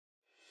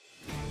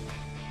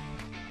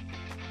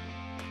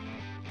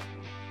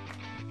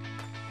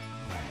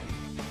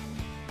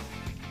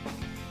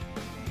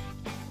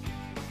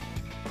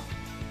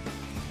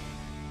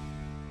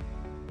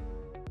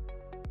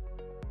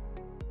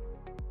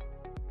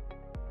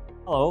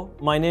Hello,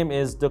 my name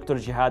is Dr.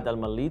 Jihad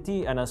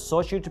Al-Maliti, an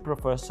associate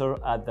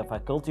professor at the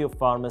Faculty of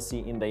Pharmacy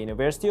in the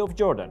University of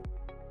Jordan.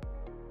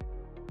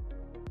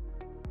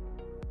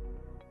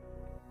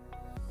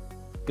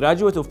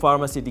 Graduate of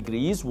pharmacy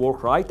degrees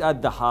work right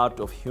at the heart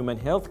of human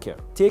healthcare,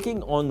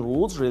 taking on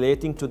rules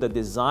relating to the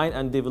design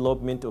and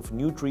development of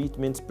new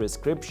treatments,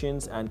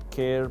 prescriptions, and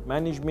care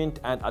management,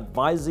 and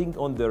advising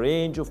on the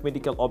range of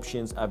medical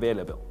options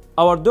available.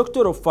 Our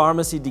Doctor of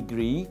Pharmacy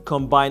degree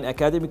combines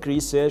academic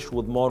research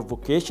with more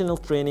vocational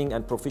training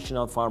and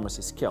professional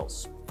pharmacy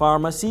skills.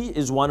 Pharmacy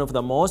is one of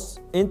the most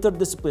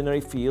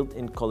interdisciplinary fields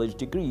in college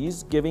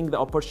degrees, giving the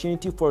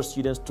opportunity for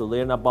students to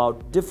learn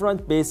about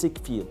different basic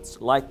fields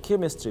like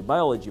chemistry,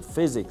 biology,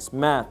 physics,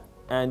 math,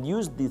 and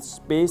use this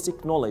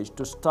basic knowledge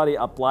to study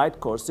applied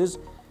courses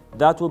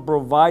that will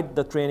provide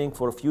the training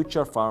for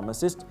future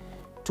pharmacists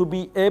to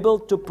be able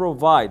to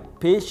provide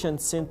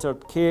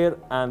patient-centered care,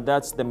 and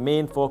that's the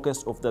main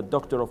focus of the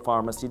Doctor of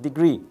Pharmacy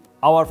degree.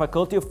 Our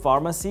Faculty of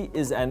Pharmacy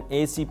is an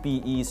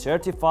ACPE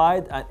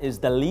certified and is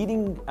the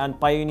leading and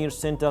pioneer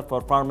center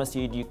for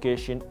pharmacy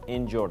education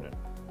in Jordan.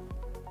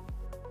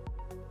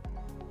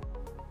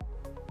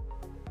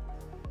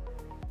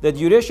 The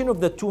duration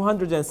of the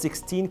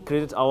 216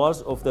 credit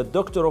hours of the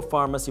Doctor of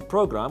Pharmacy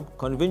program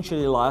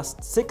conventionally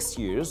lasts 6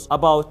 years,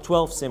 about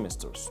 12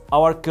 semesters.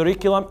 Our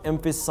curriculum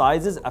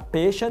emphasizes a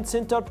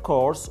patient-centered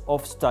course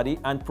of study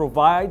and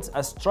provides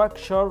a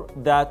structure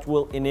that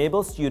will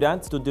enable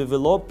students to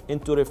develop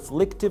into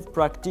reflective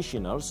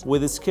practitioners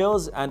with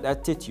skills and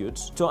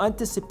attitudes to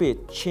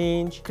anticipate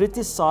change,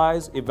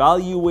 criticize,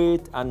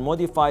 evaluate, and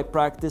modify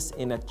practice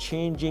in a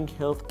changing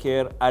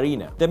healthcare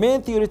arena. The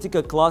main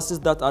theoretical classes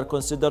that are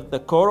considered the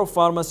core of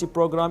pharmacy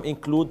program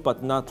include,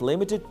 but not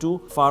limited to,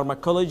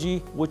 pharmacology,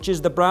 which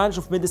is the branch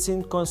of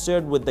medicine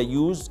concerned with the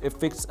use,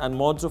 effects, and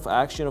modes of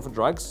action of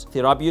drugs;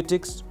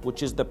 therapeutics,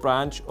 which is the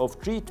branch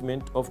of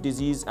treatment of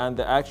disease and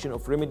the action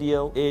of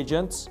remedial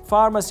agents;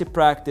 pharmacy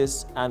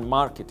practice; and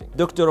marketing.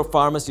 Doctor of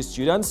Pharmacy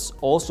students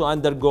also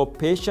undergo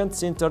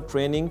patient-centered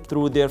training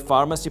through their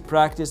pharmacy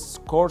practice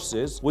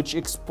courses, which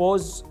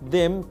expose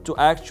them to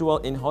actual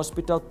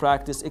in-hospital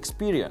practice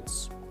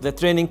experience. The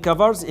training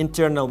covers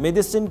internal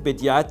medicine,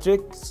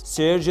 pediatrics,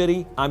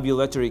 surgery,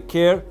 ambulatory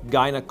care,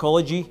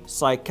 gynecology,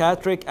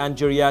 psychiatric and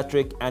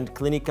geriatric, and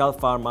clinical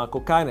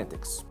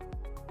pharmacokinetics.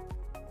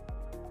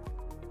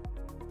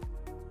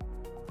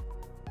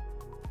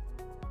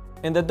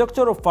 In the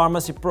Doctor of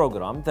Pharmacy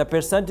program, the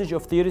percentage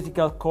of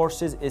theoretical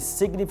courses is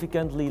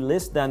significantly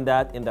less than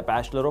that in the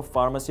Bachelor of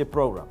Pharmacy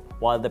program,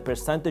 while the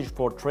percentage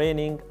for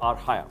training are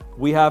higher.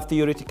 We have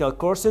theoretical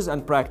courses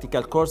and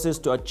practical courses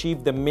to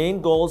achieve the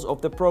main goals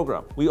of the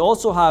program. We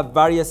also have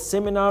various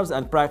seminars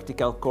and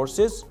practical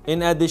courses.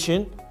 In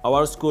addition,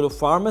 our School of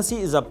Pharmacy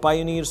is a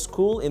pioneer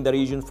school in the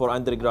region for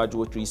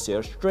undergraduate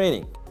research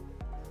training.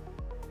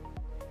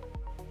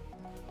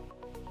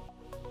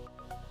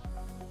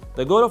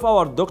 The goal of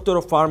our Doctor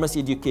of Pharmacy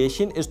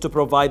education is to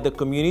provide the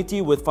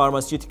community with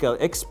pharmaceutical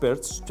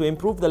experts to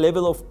improve the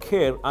level of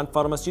care and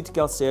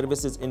pharmaceutical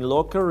services in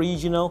local,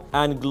 regional,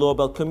 and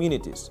global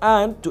communities,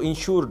 and to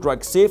ensure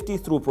drug safety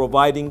through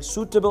providing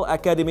suitable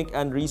academic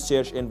and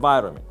research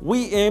environment.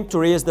 We aim to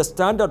raise the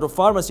standard of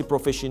pharmacy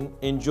profession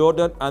in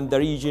Jordan and the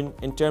region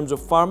in terms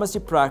of pharmacy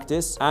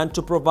practice, and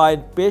to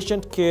provide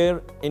patient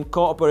care in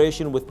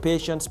cooperation with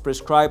patients,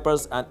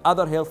 prescribers, and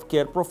other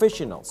healthcare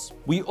professionals.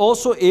 We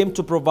also aim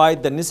to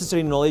provide the necessary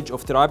knowledge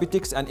of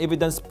therapeutics and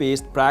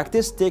evidence-based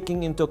practice,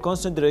 taking into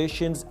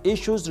consideration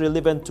issues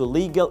relevant to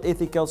legal,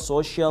 ethical,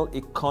 social,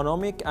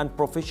 economic, and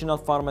professional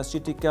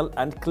pharmaceutical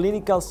and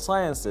clinical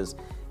sciences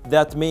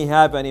that may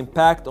have an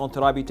impact on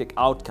therapeutic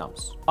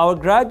outcomes. Our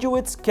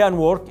graduates can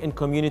work in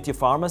community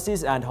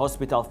pharmacies and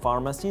hospital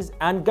pharmacies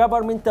and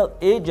governmental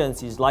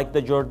agencies like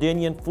the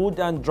Jordanian Food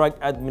and Drug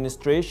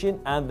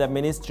Administration and the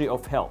Ministry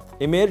of Health.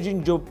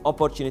 Emerging job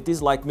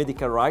opportunities like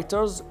medical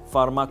writers,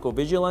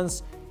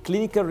 pharmacovigilance,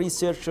 clinical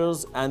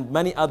researchers, and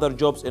many other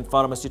jobs in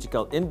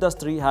pharmaceutical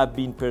industry have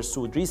been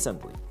pursued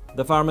recently.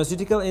 The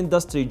pharmaceutical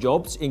industry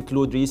jobs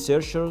include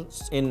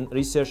researchers in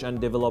research and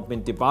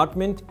development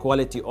department,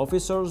 quality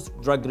officers,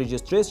 drug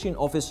registration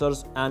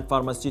officers, and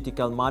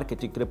pharmaceutical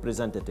marketing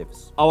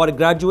representatives. Our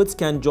graduates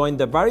can join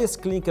the various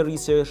clinical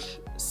research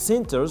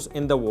centers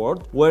in the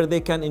world where they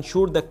can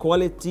ensure the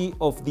quality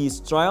of these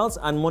trials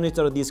and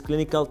monitor these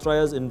clinical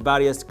trials in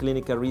various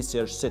clinical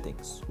research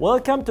settings.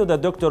 Welcome to the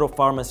Doctor of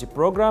Pharmacy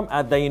program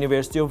at the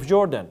University of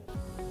Jordan.